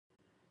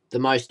The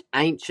most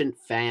ancient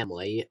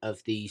family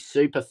of the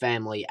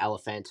superfamily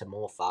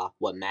Elephantomorpha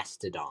were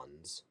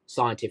Mastodons,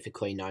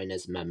 scientifically known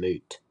as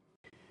mammut.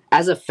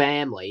 As a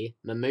family,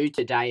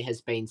 Mammutidae has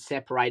been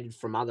separated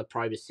from other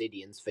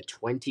Proboscideans for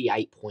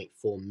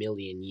 28.4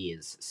 million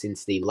years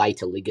since the late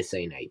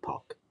Oligocene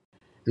epoch.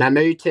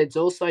 Mammutids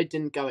also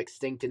didn't go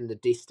extinct in the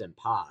distant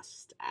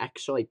past,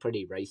 actually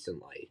pretty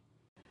recently.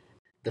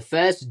 The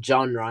first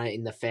genre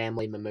in the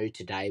family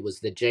Mammutidae was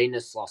the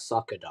genus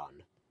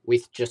Losocodon,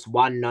 with just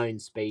one known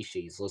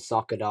species,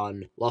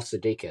 Losocodon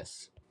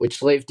lossodicus,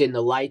 which lived in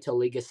the late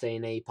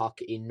Oligocene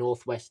epoch in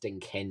northwestern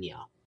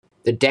Kenya.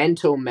 The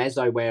dental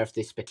mesowear of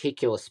this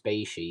particular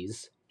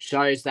species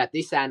shows that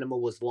this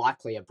animal was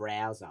likely a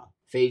browser,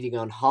 feeding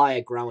on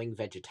higher growing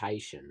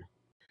vegetation.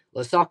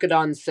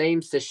 Losocodon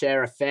seems to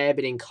share a fair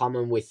bit in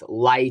common with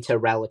later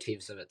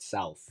relatives of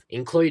itself,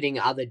 including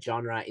other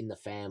genera in the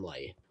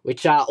family,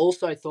 which are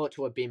also thought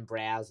to have been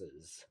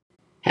browsers.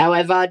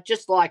 However,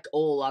 just like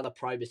all other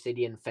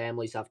Proboscidean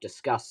families I've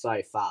discussed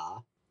so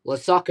far,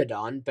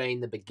 Losocodon, being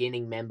the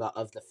beginning member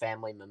of the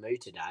family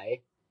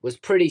Mammutidae, was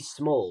pretty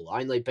small,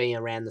 only being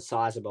around the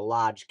size of a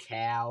large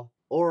cow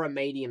or a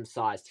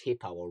medium-sized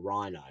hippo or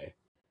rhino.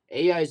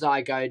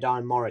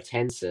 Eozygodon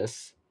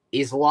moritensis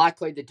is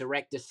likely the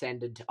direct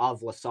descendant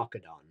of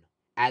Losocodon,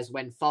 as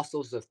when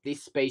fossils of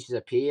this species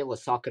appear,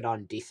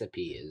 Losocodon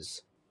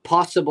disappears,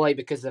 possibly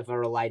because of a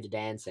related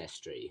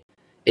ancestry.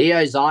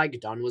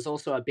 Eozygodon was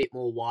also a bit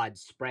more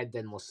widespread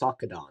than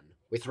Losocodon,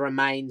 with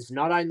remains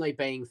not only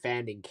being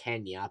found in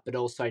Kenya, but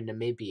also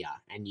Namibia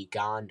and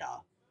Uganda,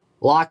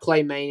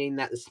 likely meaning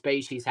that the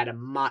species had a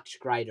much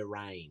greater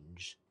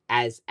range,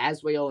 as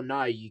we all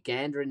know,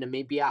 Uganda and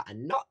Namibia are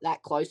not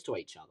that close to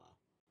each other.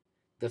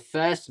 The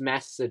first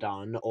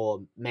mastodon,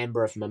 or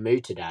member of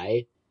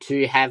Mammutidae,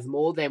 to have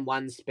more than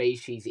one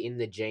species in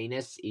the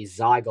genus is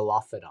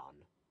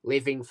Zygolophodon,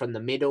 living from the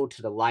middle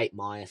to the late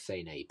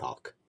Miocene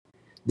epoch.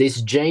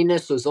 This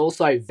genus was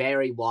also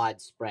very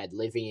widespread,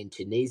 living in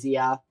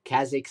Tunisia,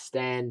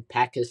 Kazakhstan,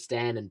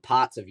 Pakistan, and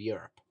parts of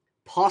Europe,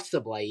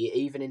 possibly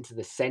even into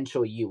the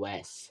central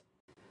US.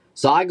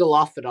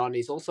 Zygolophodon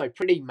is also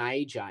pretty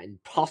major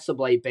and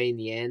possibly being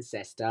the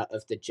ancestor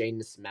of the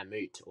genus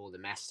Mammut, or the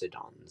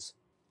Mastodons.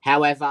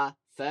 However,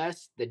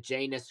 first, the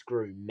genus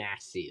grew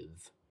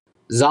massive.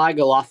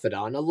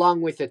 Zygolophodon,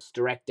 along with its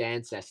direct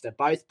ancestor,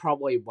 both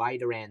probably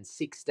weighed around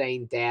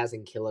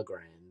 16,000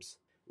 kilograms,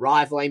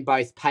 rivaling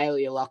both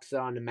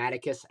Paleoloxodon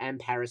amaticus and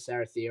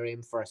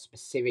Paraceratherium for a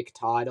specific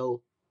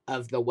title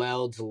of the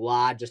world's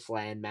largest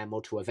land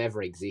mammal to have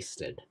ever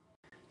existed.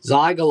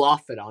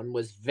 Zygolophodon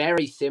was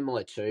very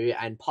similar to,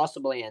 and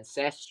possibly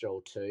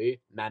ancestral to,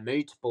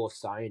 Mammut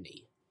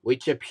borsoni,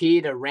 which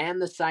appeared around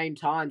the same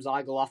time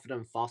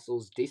Zygolophodon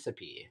fossils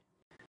disappear.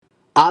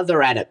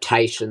 Other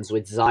adaptations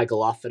with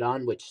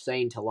Zygolophodon which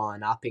seem to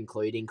line up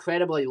include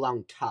incredibly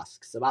long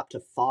tusks of up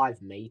to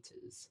 5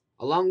 meters,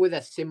 along with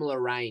a similar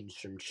range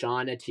from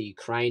China to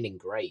Ukraine and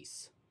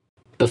Greece.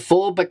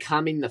 Before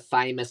becoming the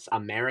famous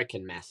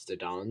American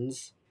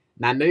mastodons,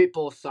 Mammut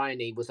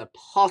borsoni was a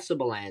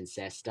possible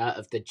ancestor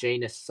of the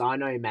genus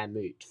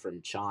Sino-Mammut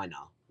from China,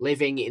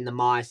 living in the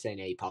Miocene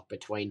epoch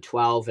between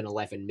 12 and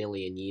 11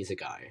 million years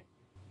ago.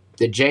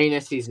 The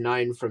genus is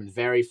known from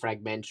very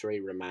fragmentary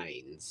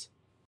remains.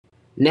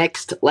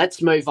 Next,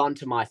 let's move on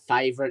to my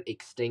favourite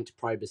extinct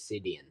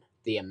proboscidean,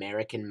 the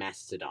American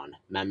mastodon,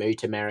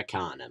 Mammut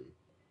americanum,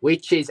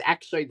 which is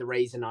actually the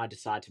reason I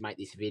decided to make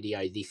this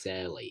video this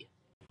early.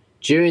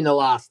 During the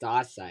last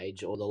ice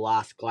age, or the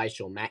last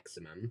glacial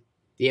maximum,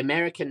 the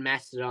American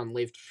mastodon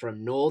lived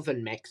from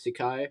northern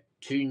Mexico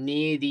to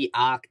near the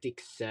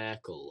Arctic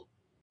Circle.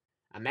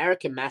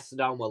 American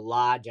mastodon were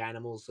large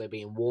animals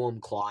living in warm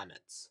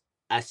climates,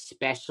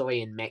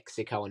 especially in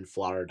Mexico and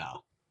Florida,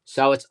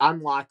 so it's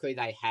unlikely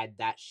they had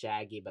that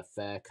shaggy of a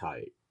fur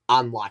coat,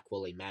 unlike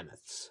woolly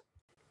mammoths.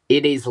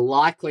 It is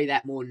likely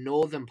that more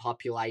northern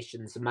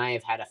populations may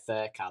have had a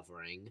fur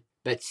covering,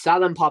 but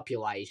southern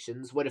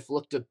populations would have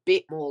looked a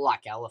bit more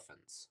like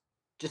elephants,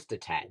 just a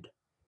tad.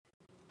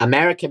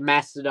 American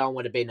mastodon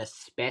would have been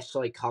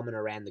especially common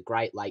around the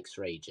Great Lakes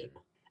region,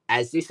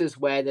 as this is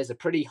where there's a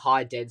pretty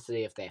high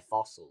density of their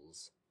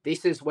fossils.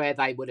 This is where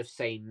they would have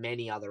seen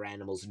many other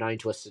animals known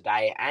to us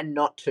today and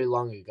not too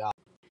long ago.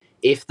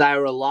 If they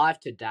were alive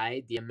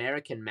today, the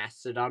American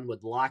mastodon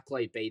would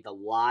likely be the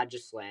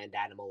largest land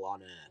animal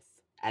on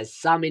Earth, as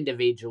some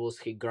individuals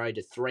could grow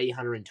to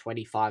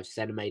 325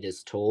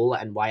 centimeters tall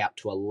and weigh up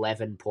to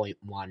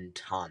 11.1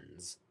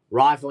 tons,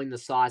 rivaling the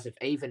size of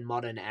even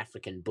modern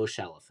African bush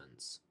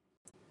elephants.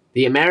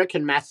 The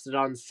American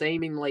mastodon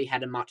seemingly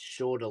had a much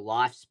shorter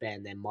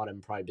lifespan than modern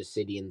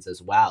proboscideans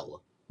as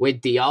well,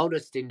 with the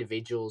oldest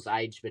individuals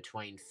aged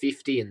between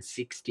 50 and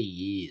 60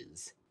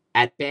 years,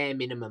 at bare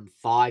minimum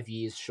 5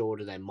 years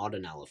shorter than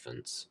modern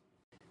elephants.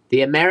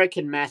 The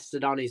American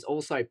mastodon is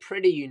also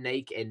pretty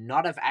unique in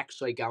not of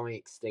actually going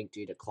extinct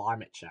due to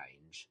climate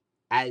change,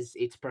 as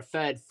its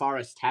preferred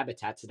forest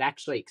habitats had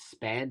actually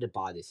expanded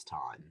by this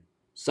time.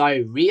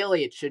 So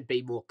really it should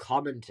be more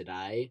common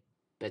today,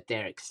 but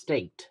they're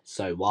extinct,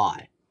 so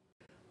why?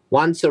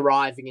 Once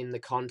arriving in the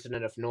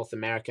continent of North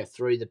America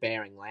through the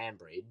Bering Land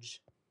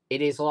Bridge, it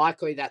is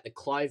likely that the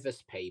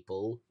Clovis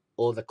people,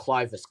 or the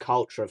Clovis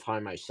culture of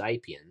Homo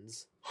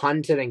sapiens,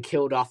 hunted and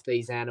killed off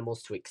these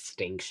animals to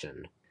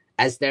extinction,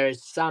 as there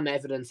is some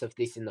evidence of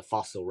this in the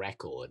fossil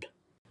record.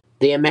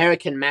 The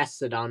American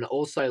mastodon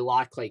also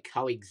likely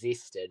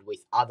coexisted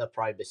with other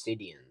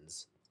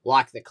proboscideans,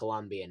 like the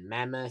Columbian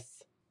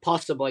mammoth,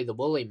 possibly the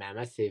woolly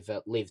mammoth if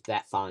it lived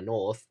that far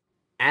north,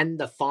 and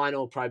the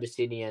final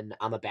proboscidean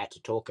I'm about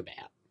to talk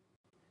about.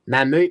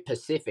 Mammut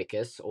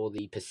pacificus, or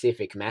the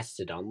Pacific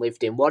mastodon,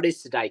 lived in what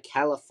is today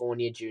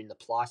California during the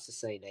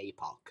Pleistocene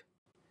epoch.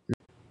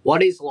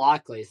 What is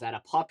likely is that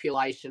a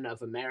population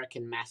of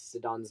American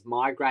mastodons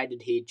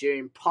migrated here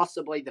during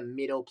possibly the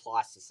Middle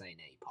Pleistocene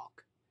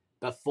epoch,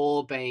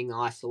 before being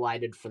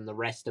isolated from the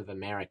rest of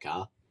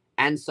America,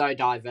 and so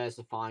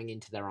diversifying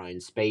into their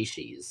own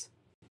species.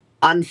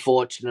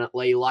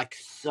 Unfortunately, like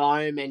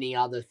so many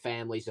other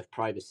families of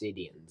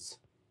proboscideans,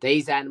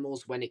 these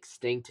animals went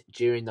extinct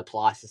during the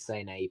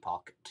Pleistocene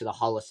epoch to the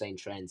Holocene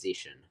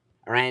transition,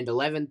 around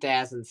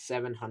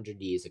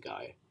 11,700 years ago.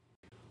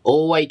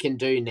 All we can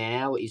do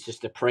now is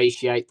just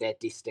appreciate their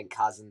distant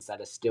cousins that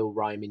are still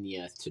roaming the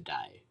earth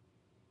today.